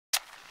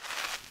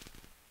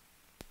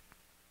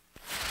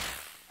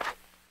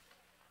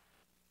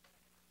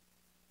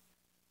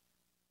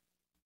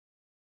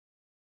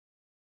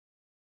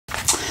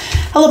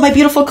Hello, my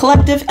beautiful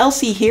collective.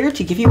 Elsie here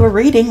to give you a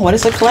reading. What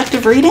is a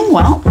collective reading?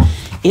 Well,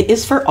 it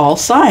is for all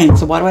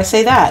signs. So why do I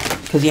say that?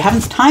 Because you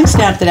haven't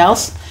time-stamped it,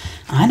 else.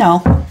 I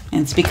know.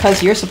 And it's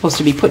because you're supposed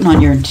to be putting on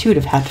your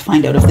intuitive hat to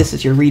find out if this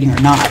is your reading or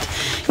not.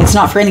 It's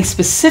not for any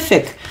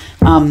specific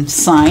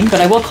sign, but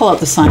I will call out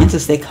the signs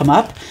as they come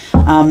up.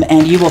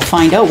 And you will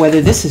find out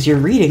whether this is your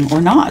reading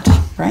or not,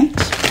 right?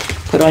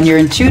 Put on your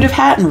intuitive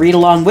hat and read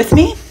along with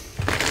me.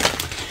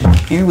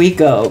 Here we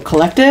go.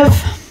 Collective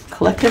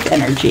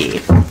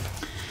energy.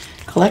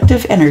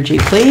 Collective energy,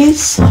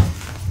 please.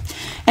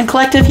 And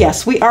collective,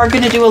 yes, we are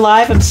going to do a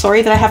live. I'm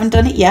sorry that I haven't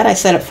done it yet. I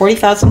said at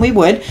 40,000 we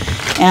would.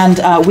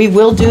 And we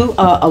will do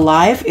a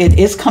live. It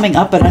is coming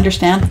up, but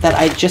understand that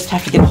I just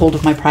have to get a hold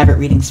of my private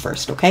readings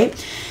first, okay?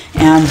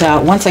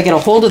 And once I get a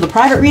hold of the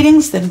private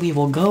readings, then we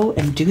will go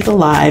and do the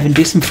live and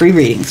do some free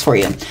readings for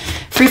you.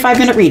 Free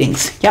 5-minute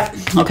readings. Yep,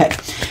 okay.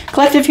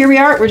 Collective, here we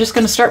are. We're just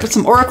going to start with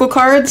some oracle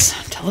cards.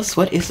 Tell us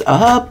what is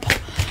up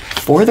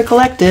for the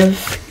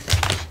collective.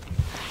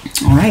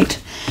 All right.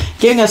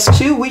 Giving us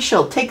 2, we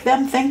shall take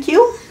them. Thank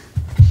you.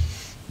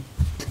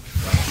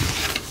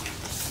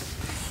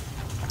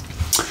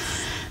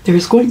 There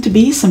is going to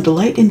be some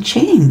delight in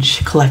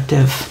change,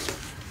 collective.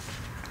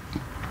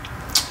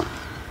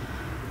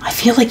 I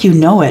feel like you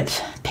know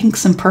it.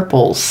 Pinks and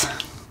purples.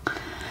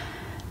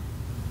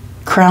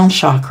 Crown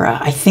chakra.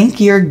 I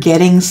think you're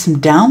getting some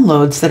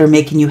downloads that are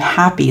making you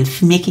happy,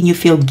 making you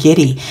feel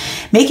giddy,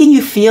 making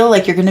you feel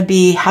like you're going to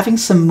be having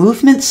some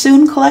movement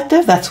soon,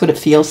 collective. That's what it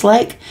feels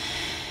like.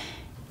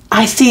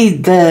 I see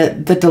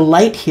the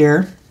delight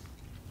here.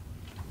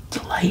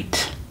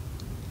 Delight.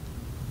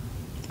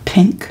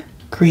 Pink,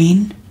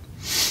 green,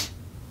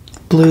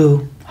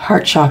 blue,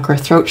 heart chakra,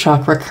 throat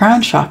chakra,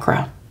 crown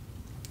chakra.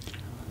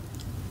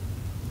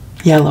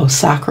 Yellow,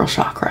 sacral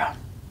chakra.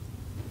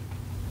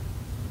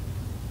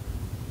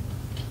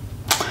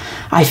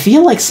 I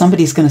feel like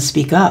somebody's going to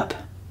speak up.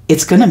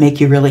 It's going to make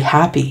you really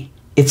happy.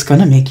 It's going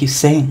to make you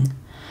sing.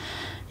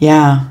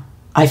 Yeah,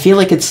 I feel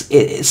like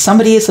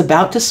somebody is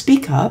about to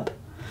speak up.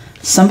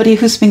 Somebody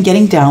who's been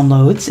getting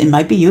downloads. It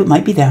might be you, it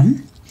might be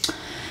them.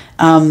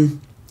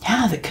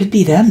 Yeah, that could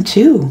be them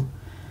too.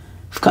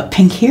 We've got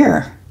pink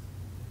here.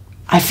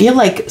 I feel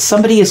like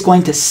somebody is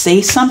going to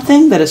say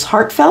something that is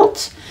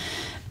heartfelt.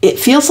 It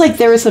feels like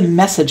there is a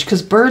message,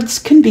 because birds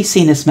can be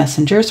seen as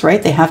messengers,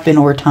 right? They have been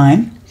over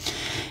time.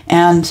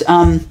 And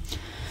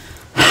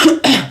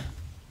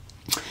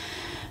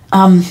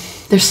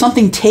there's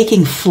something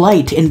taking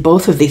flight in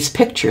both of these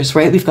pictures,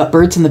 right? We've got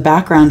birds in the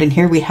background, and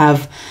here we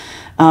have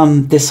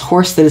this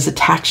horse that is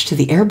attached to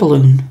the air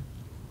balloon.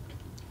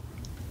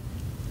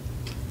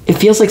 It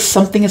feels like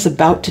something is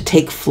about to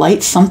take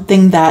flight,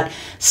 something that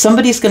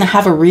somebody's going to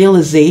have a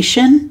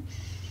realization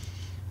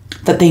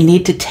that they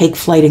need to take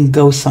flight and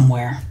go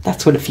somewhere.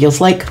 That's what it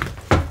feels like.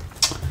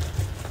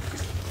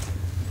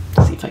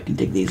 Let's see if I can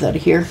dig these out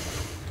of here.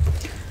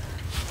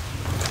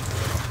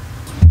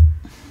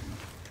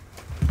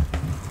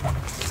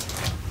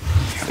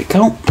 Here we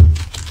go.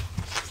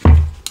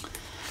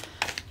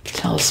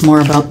 Tell us more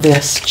about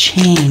this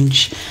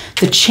change.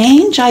 The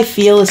change, I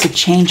feel, is a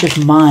change of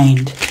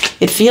mind.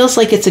 It feels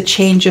like it's a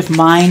change of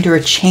mind or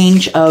a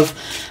change of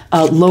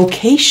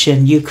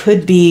location. You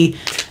could be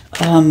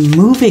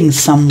moving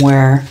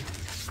somewhere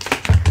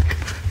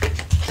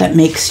that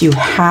makes you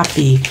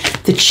happy.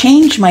 The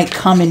change might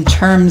come in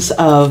terms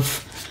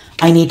of,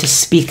 I need to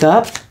speak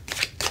up.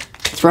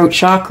 Throat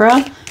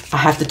chakra. I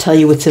have to tell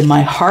you what's in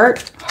my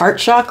heart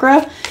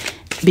chakra.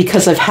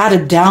 Because I've had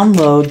a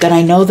download that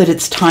I know that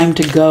it's time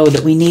to go,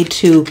 that we need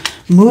to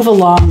move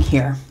along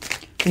here.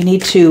 We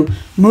need to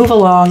move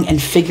along and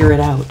figure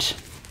it out.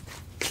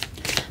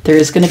 There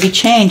is going to be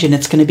change, and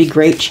it's going to be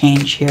great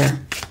change here.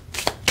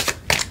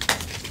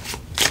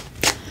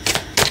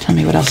 Tell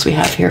me what else we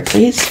have here,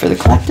 please, for the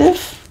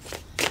collective.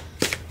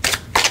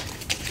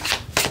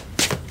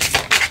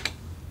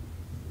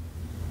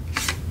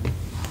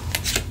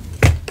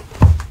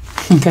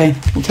 Okay,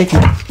 we'll take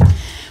them.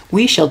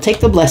 We shall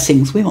take the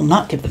blessings. We will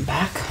not give them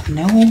back.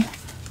 No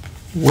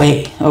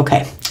way.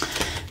 Okay,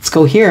 let's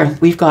go here.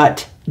 We've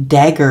got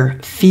dagger,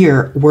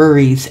 fear,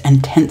 worries,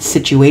 and tense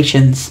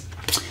situations.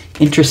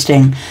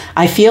 Interesting.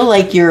 I feel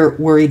like you're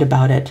worried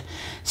about it.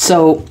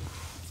 So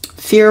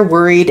fear,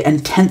 worried,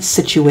 and tense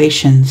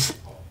situations.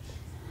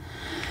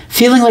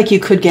 Feeling like you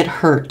could get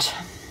hurt.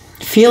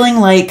 Feeling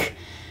like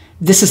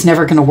this is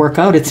never going to work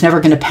out. It's never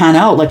going to pan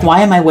out. Like, why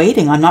am I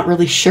waiting? I'm not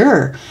really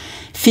sure.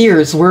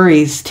 Fears,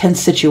 worries, tense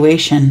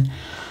situation.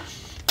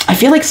 I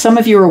feel like some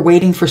of you are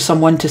waiting for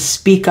someone to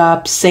speak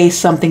up, say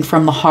something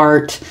from the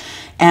heart,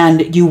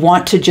 and you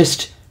want to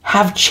just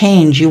have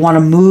change. You want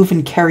to move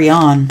and carry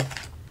on.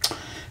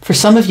 For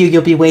some of you,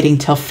 you'll be waiting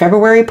till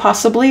February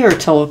possibly, or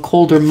till a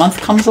colder month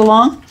comes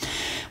along.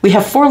 We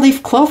have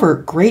 4-leaf clover,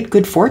 great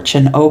good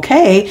fortune.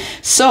 Okay,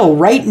 so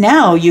right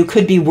now you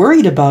could be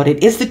worried about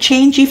it. Is the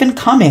change even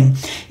coming?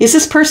 Is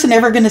this person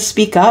ever going to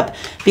speak up?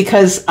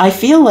 Because I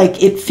feel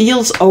like it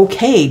feels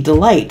okay,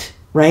 delight,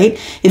 right?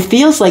 It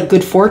feels like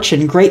good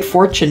fortune, great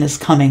fortune is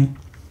coming.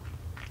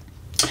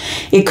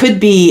 It could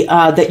be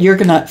that you're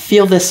going to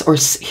feel this or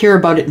hear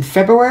about it in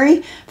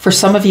February. For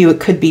some of you, it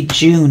could be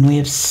June. We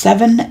have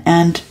 7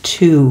 and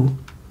 2.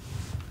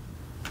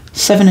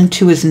 7 and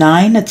 2 is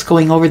 9. It's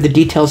going over the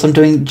details. I'm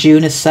doing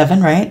June is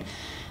 7, right?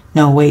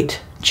 No,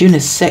 wait. June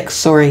is 6.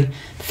 Sorry.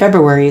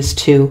 February is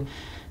 2.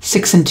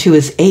 6 and 2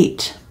 is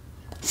 8.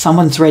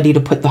 Someone's ready to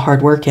put the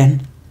hard work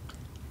in.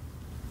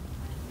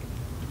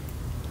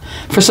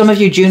 For some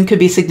of you, June could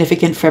be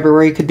significant.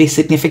 February could be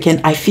significant.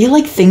 I feel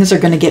like things are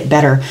going to get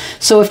better.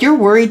 So if you're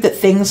worried that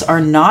things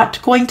are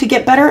not going to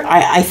get better,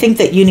 I think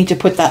that you need to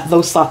put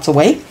those thoughts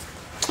away.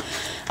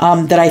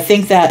 That I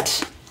think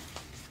that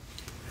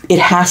it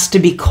has to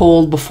be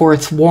cold before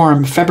it's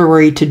warm.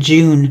 February to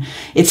June.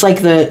 It's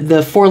like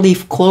the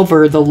four-leaf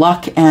clover, the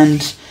luck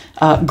and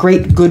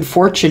great good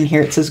fortune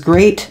here. It says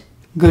great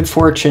good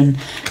fortune.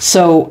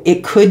 So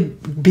it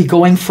could be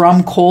going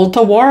from cold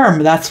to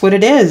warm. That's what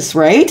it is,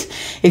 right?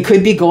 It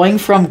could be going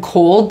from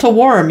cold to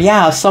warm.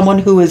 Yeah, someone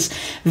who is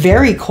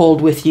very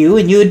cold with you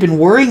and you had been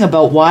worrying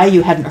about why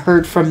you hadn't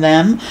heard from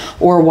them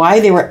or why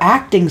they were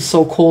acting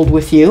so cold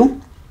with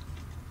you.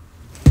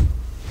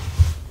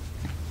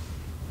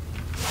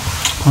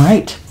 All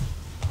right.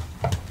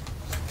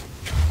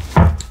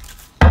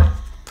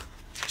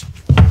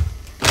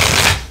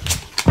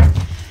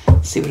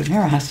 Let's see what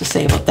Amira has to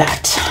say about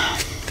that.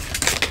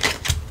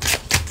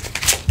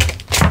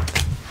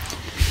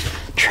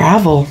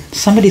 Travel.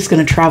 Somebody's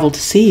going to travel to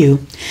see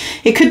you.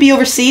 It could be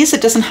overseas.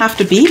 It doesn't have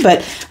to be, but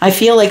I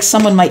feel like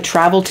someone might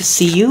travel to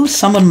see you.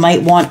 Someone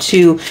might want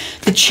to.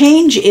 The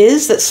change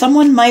is that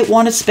someone might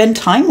want to spend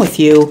time with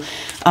you.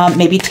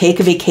 Maybe take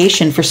a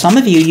vacation. For some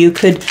of you, you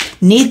could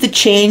need the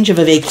change of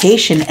a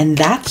vacation, and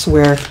that's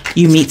where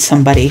you meet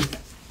somebody.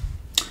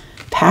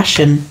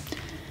 Passion.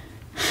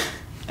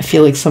 I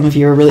feel like some of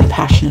you are really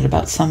passionate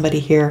about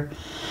somebody here.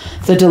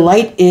 The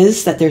delight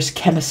is that there's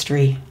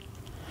chemistry.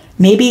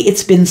 Maybe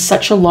it's been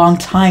such a long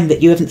time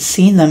that you haven't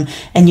seen them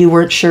and you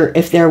weren't sure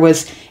if there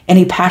was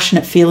any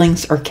passionate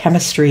feelings or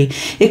chemistry.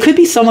 It could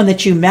be someone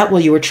that you met while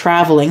you were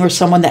traveling or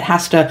someone that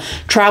has to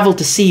travel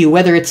to see you,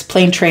 whether it's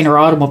plane, train, or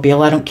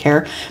automobile, I don't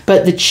care.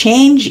 But the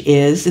change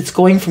is it's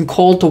going from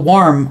cold to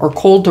warm or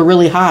cold to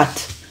really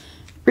hot.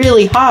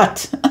 Really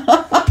hot.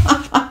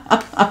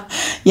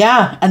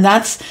 Yeah, and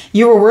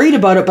you were worried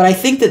about it, but I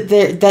think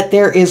that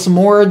there is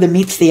more than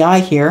meets the eye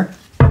here.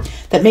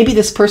 That maybe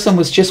this person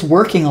was just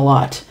working a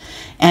lot.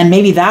 And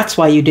maybe that's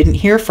why you didn't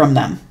hear from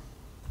them.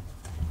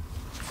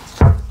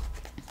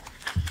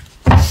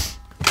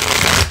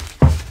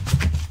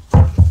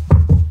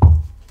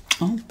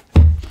 Oh,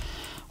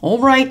 all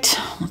right.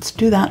 Let's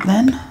do that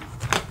then.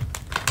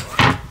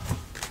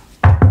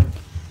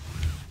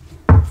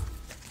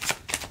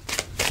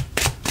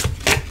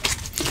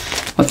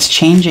 What's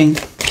changing?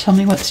 Tell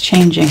me what's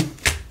changing.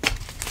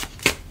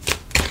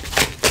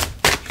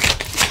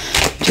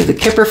 To the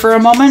Kipper for a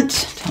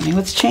moment. Tell me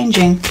what's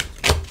changing.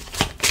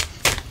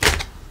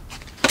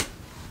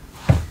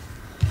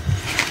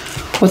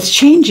 What's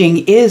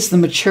changing is the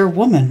mature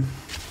woman.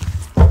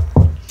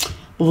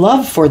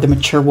 Love for the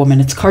mature woman.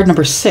 It's card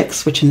number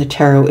 6, which in the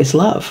tarot is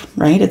love,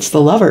 right? It's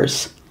the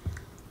lovers.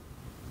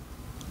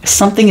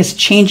 Something is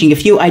changing.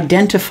 If you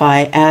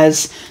identify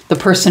as the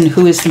person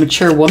who is the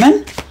mature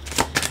woman,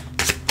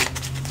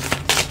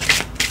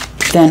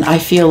 then I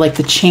feel like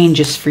the change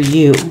is for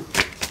you.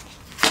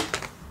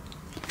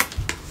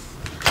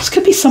 This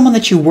could be someone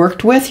that you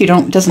worked with. It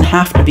doesn't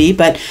have to be,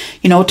 but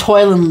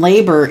toil and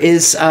labor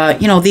is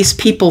these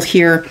people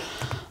here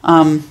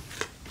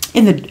back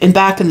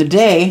in the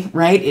day,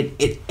 right?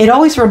 It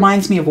always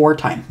reminds me of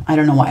wartime. I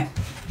don't know why,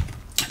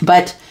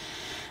 but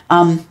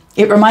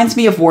it reminds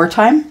me of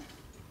wartime.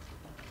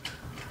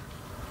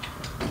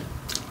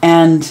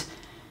 And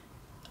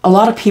a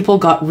lot of people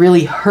got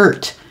really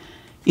hurt.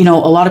 A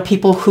lot of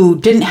people who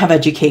didn't have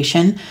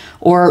education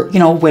or,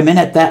 women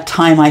at that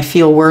time, I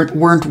feel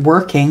weren't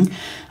working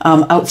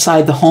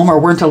outside the home or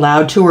weren't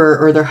allowed to,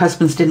 or their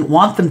husbands didn't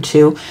want them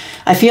to.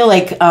 I feel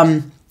like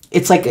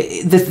it's like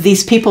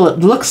these people, it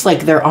looks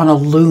like they're on a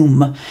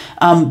loom,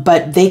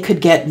 but they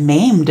could get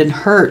maimed and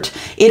hurt.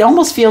 It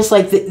almost feels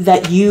like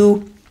that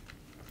you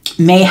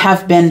may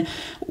have been,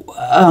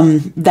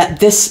 that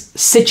this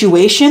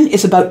situation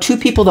is about two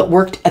people that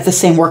worked at the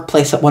same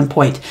workplace at one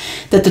point.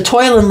 That the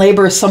toil and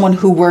labor is someone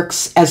who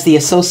works as the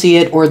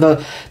associate or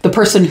the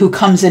person who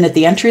comes in at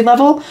the entry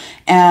level.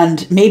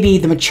 And maybe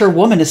the mature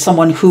woman is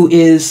someone who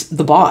is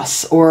the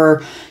boss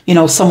or,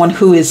 someone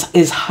who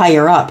is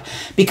higher up.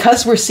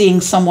 Because we're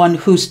seeing someone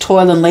who's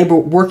toil and labor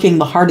working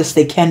the hardest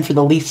they can for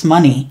the least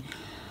money.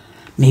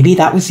 Maybe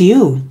that was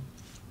you.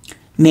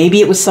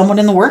 Maybe it was someone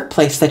in the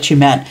workplace that you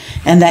met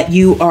and that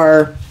you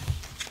are...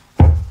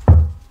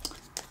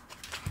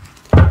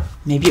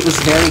 Maybe it was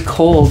very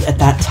cold at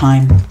that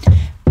time,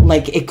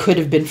 like it could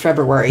have been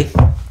February.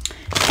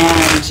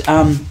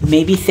 And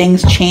maybe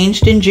things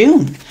changed in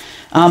June.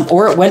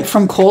 Or it went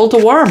from cold to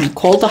warm,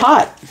 cold to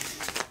hot.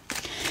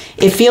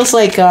 It feels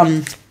like...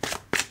 there's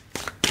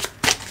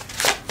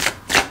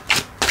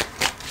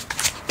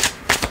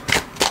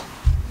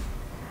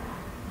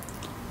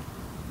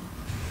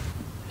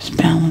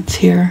balance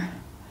here.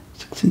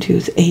 6 and 2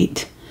 is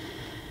 8.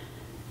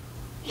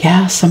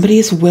 Yeah, somebody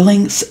is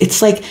willing.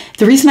 It's like,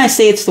 the reason I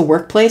say it's the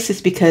workplace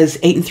is because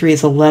 8 and 3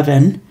 is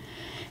 11.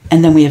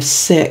 And then we have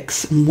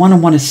 6. And 1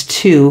 and 1 is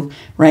 2,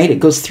 right? It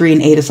goes 3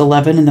 and 8 is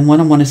 11. And then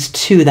 1 and 1 is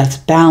 2. That's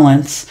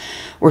balance,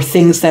 or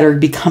things that are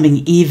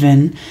becoming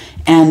even.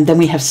 And then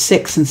we have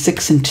 6, and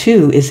 6 and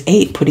 2 is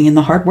 8, putting in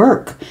the hard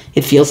work.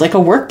 It feels like a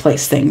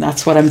workplace thing.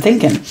 That's what I'm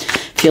thinking.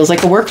 Feels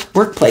like a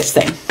workplace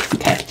thing.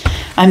 Okay.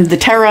 The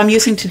tarot I'm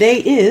using today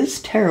is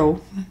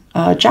tarot,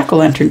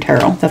 Jack-o'-lantern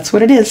tarot. That's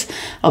what it is.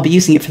 I'll be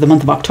using it for the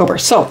month of October.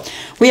 So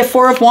we have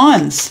 4 of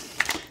Wands.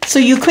 So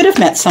you could have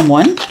met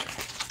someone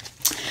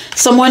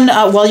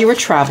while you were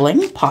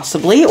traveling,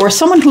 possibly, or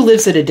someone who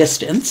lives at a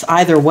distance.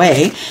 Either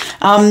way,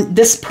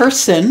 this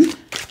person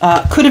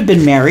could have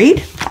been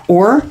married,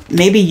 or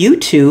maybe you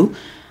two.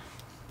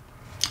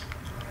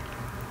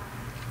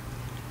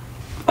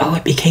 Oh,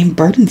 it became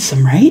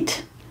burdensome,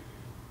 right?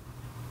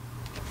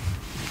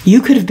 You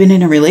could have been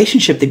in a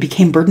relationship that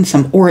became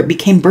burdensome, or it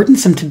became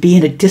burdensome to be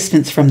in a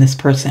distance from this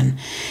person.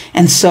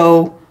 And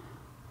so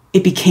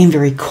it became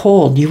very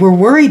cold. You were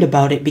worried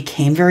about it,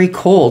 became very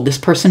cold. This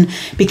person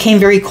became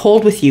very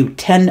cold with you.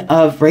 10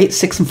 of, right?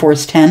 6 and 4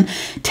 is 10.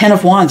 10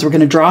 of Wands, we're going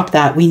to drop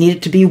that. We need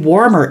it to be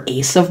warmer.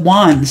 Ace of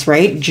Wands,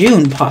 right?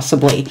 June,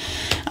 possibly.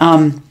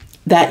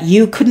 That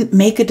you couldn't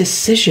make a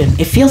decision.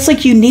 It feels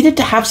like you needed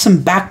to have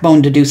some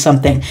backbone to do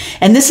something.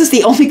 And this is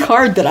the only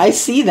card that I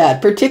see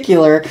that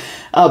particular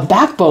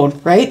backbone,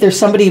 right? There's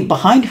somebody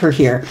behind her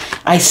here.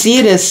 I see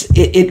it as,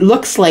 it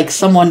looks like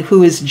someone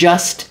who is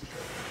just,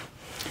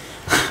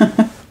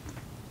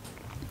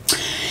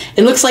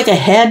 it looks like a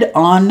head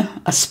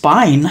on a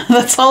spine.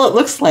 That's all it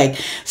looks like.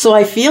 So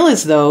I feel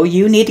as though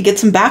you need to get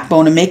some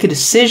backbone and make a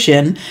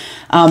decision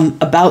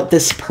about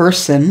this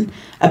person,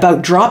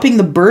 about dropping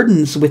the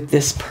burdens with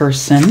this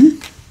person,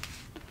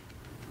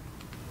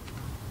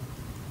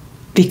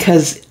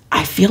 because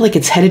I feel like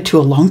it's headed to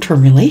a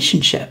long-term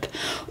relationship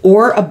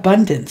or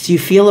abundance. You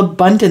feel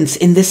abundance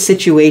in this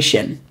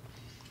situation.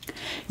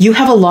 You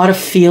have a lot of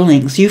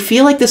feelings. You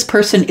feel like this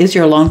person is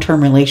your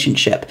long-term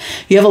relationship.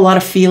 You have a lot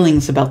of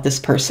feelings about this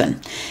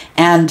person.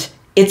 And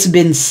it's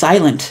been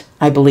silent,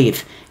 I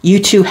believe. You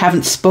two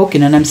haven't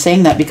spoken. And I'm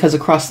saying that because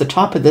across the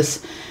top of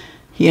this,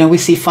 you know, we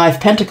see 5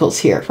 pentacles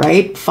here,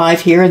 right?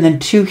 5 here and then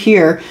 2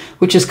 here,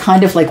 which is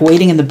kind of like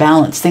waiting in the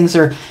balance. Things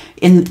are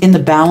in the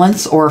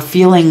balance, or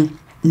feeling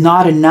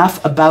not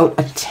enough about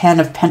a 10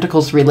 of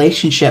Pentacles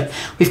relationship.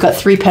 We've got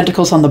 3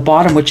 pentacles on the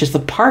bottom, which is the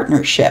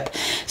partnership.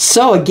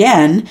 So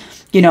again,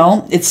 you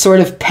know, it's sort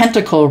of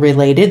pentacle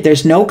related.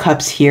 There's no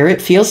cups here.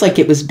 It feels like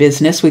it was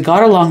business. We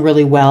got along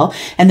really well.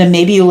 And then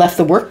maybe you left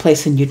the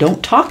workplace and you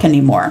don't talk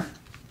anymore.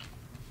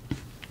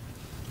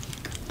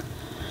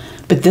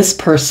 But this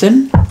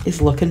person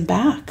is looking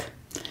back.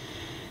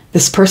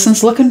 This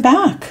person's looking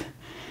back.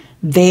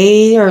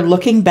 They are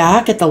looking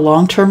back at the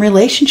long-term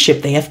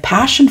relationship. They have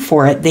passion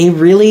for it. They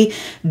really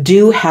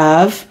do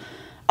have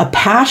a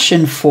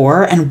passion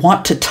for and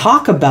want to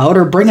talk about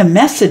or bring a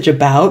message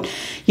about,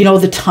 you know,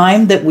 the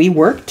time that we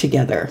worked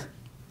together.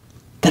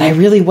 That I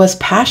really was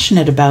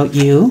passionate about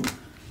you.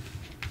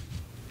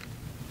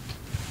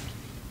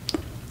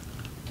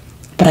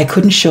 But I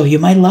couldn't show you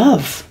my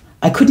love.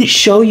 I couldn't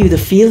show you the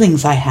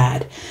feelings I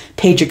had.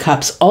 Page of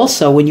Cups.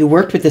 Also, when you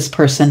worked with this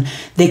person,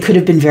 they could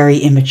have been very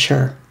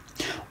immature.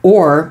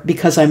 Or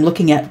because I'm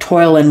looking at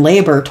toil and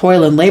labor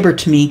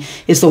to me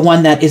is the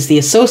one that is the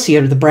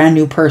associate, or the brand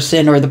new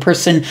person, or the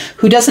person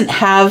who doesn't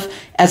have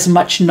as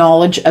much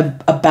knowledge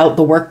about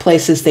the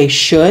workplace as they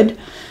should.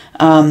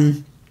 Yeah,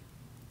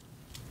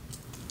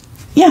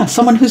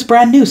 someone who's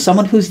brand new,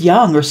 someone who's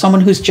young, or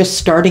someone who's just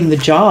starting the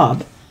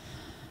job.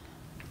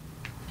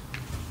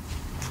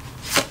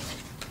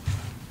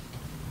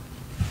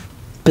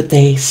 But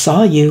they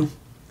saw you,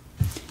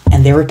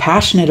 and they were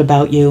passionate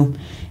about you,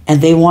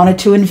 and they wanted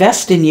to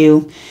invest in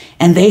you,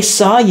 and they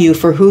saw you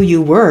for who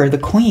you were, the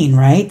Queen,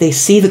 right? They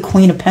see the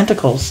Queen of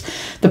Pentacles,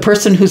 the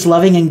person who's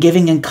loving and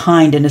giving and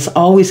kind and is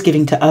always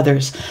giving to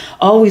others,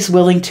 always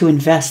willing to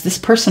invest. This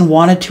person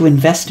wanted to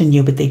invest in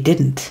you, but they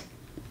didn't.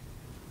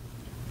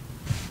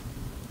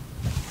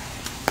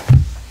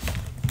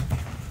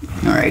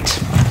 All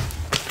right.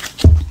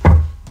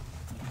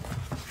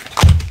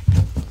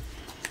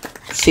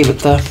 Let's see what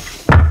the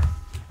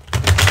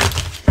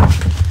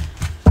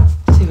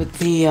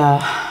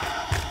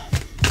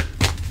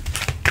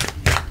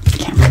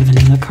can't remember the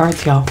name of the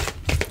cards, y'all.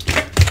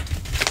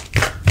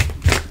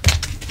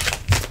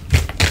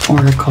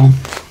 Oracle.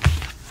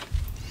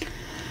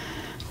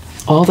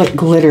 All that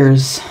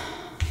glitters.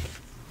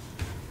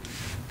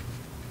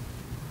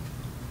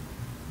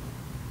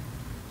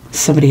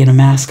 Somebody in a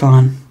mask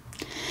on.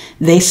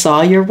 They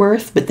saw your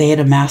worth, but they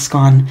had a mask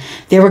on.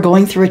 They were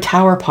going through a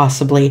tower,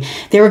 possibly.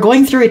 They were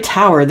going through a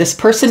tower. This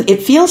person,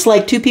 it feels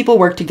like 2 people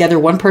worked together.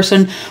 One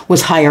person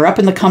was higher up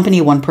in the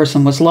company. One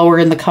person was lower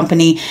in the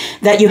company.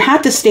 That you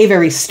had to stay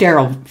very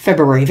sterile,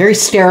 February, very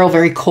sterile,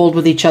 very cold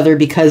with each other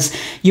because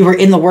you were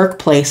in the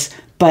workplace.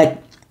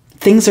 But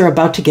things are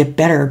about to get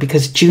better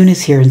because June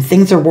is here and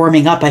things are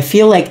warming up. I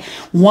feel like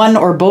one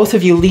or both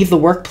of you leave the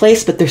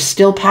workplace, but there's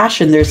still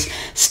passion. There's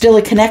still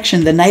a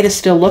connection. The Knight is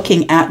still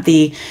looking at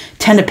the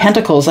Ten of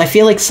Pentacles. I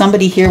feel like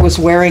somebody here was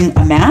wearing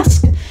a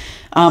mask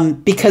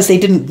because they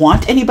didn't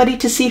want anybody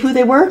to see who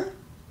they were.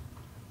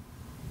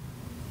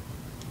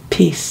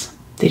 Peace.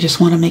 They just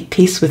want to make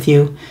peace with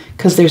you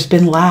because there's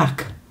been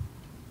lack.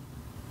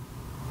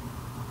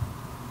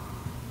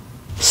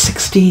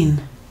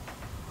 16.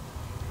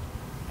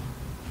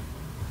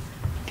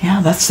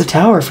 Yeah, that's the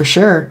Tower for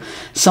sure.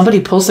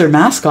 Somebody pulls their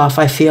mask off,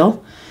 I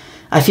feel.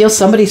 I feel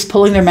somebody's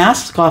pulling their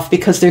mask off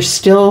because they're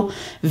still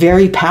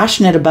very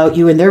passionate about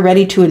you and they're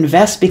ready to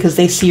invest because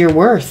they see your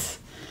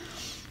worth.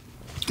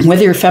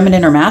 Whether you're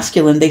feminine or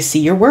masculine, they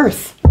see your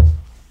worth.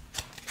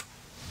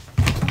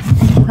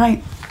 All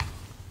right.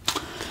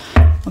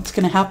 What's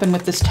going to happen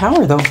with this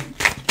Tower, though?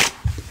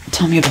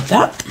 Tell me about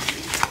that.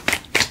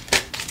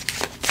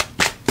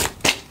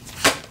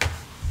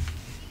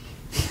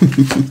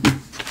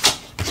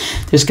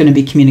 There's going to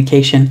be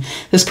communication.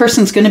 This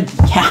person's going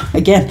to, yeah,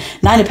 again,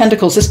 Nine of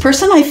Pentacles. This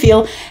person, I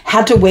feel,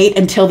 had to wait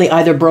until they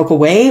either broke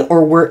away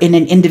or were in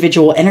an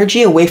individual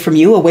energy away from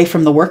you, away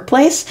from the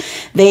workplace.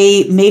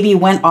 They maybe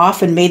went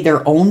off and made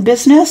their own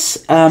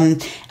business.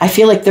 I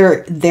feel like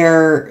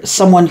they're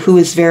someone who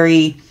is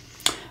very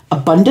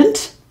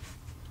abundant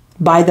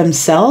by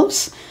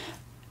themselves.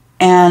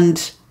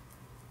 And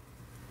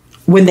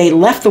when they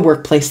left the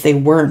workplace, they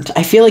weren't.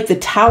 I feel like the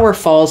Tower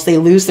falls, they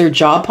lose their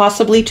job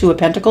possibly, Two of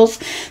Pentacles.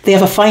 They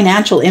have a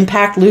financial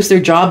impact, lose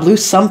their job,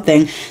 lose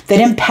something that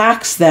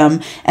impacts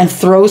them and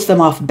throws them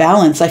off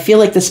balance. I feel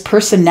like this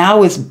person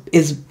now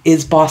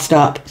is bossed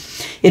up.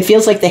 It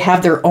feels like they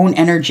have their own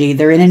energy.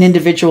 They're in an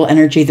individual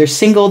energy. They're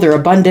single, they're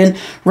abundant,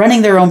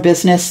 running their own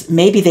business.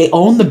 Maybe they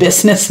own the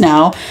business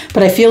now,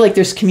 but I feel like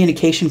there's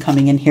communication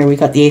coming in here. We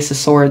got the Ace of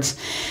Swords.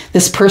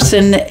 This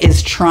person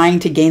is trying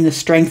to gain the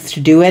strength to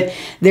do it.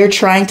 They're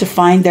trying to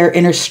find their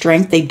inner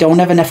strength. They don't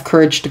have enough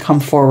courage to come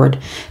forward.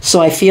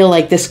 So I feel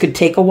like this could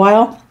take a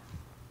while.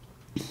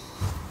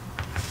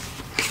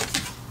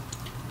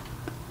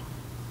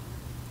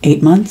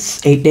 Eight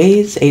months, 8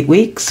 days, 8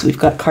 weeks. We've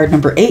got card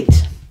number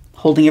 8,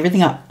 holding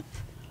everything up.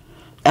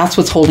 That's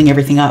what's holding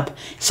everything up.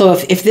 So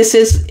if this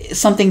is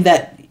something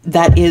that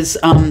is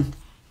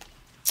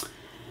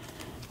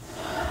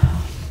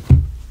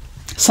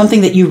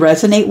something that you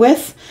resonate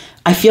with,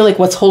 I feel like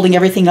what's holding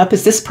everything up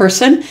is this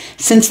person,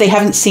 since they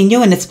haven't seen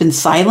you and it's been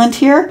silent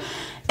here,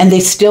 and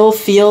they still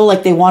feel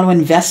like they want to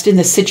invest in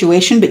this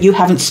situation, but you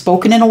haven't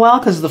spoken in a while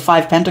because of the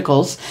Five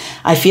Pentacles.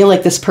 I feel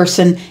like this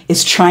person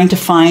is trying to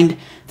find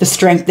the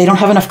strength. They don't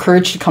have enough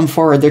courage to come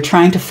forward. They're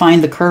trying to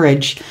find the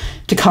courage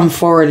to come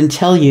forward and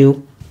tell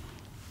you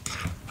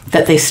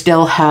that they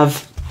still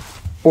have,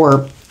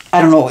 or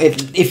I don't know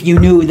if you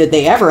knew that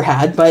they ever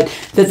had, but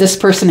that this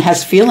person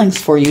has feelings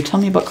for you. Tell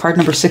me about card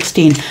number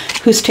 16.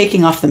 Who's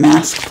taking off the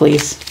mask,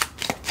 please?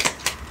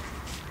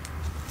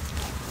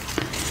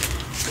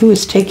 Who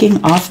is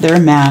taking off their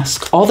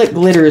mask? All that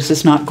glitters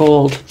is not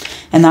gold.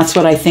 And that's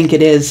what I think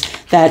it is.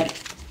 That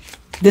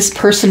this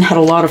person had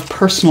a lot of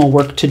personal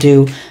work to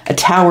do. A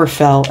tower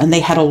fell and they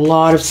had a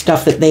lot of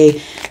stuff that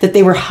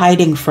they were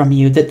hiding from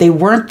you, that they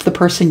weren't the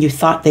person you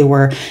thought they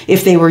were.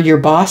 If they were your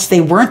boss,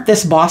 they weren't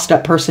this bossed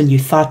up person you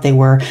thought they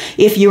were.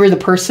 If you were the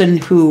person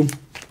who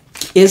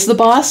is the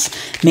boss,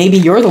 maybe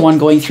you're the one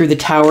going through the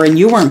tower and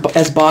you weren't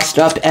as bossed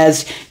up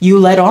as you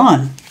let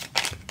on.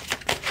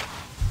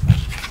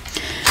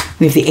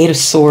 We have the Eight of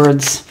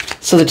Swords.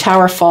 So the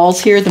tower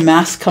falls here, the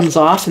mask comes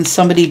off, and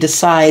somebody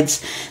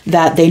decides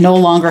that they no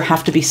longer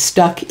have to be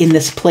stuck in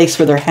this place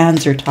where their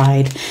hands are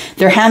tied.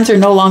 Their hands are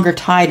no longer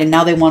tied, and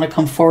now they want to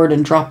come forward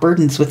and drop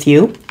burdens with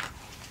you.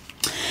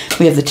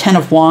 We have the Ten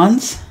of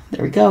Wands.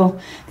 There we go.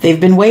 They've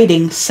been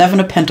waiting. Seven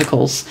of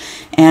Pentacles.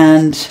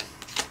 And,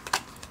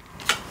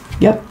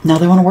 yep, now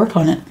they want to work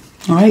on it.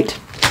 All right.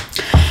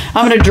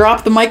 I'm going to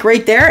drop the mic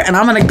right there and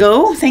I'm going to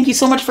go. Thank you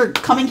so much for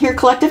coming here,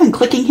 Collective, and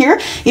clicking here.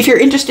 If you're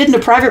interested in a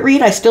private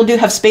read, I still do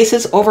have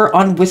spaces over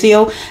on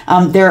Wizio.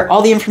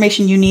 All the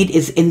information you need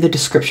is in the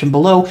description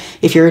below.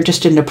 If you're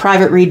interested in a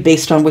private read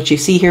based on what you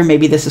see here,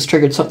 maybe this has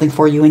triggered something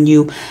for you and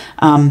you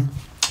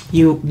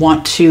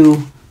want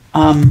to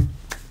have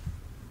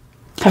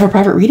a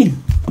private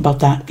reading about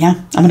that. Yeah,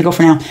 I'm going to go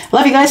for now.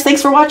 Love you guys.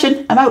 Thanks for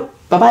watching. I'm out.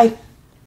 Bye-bye.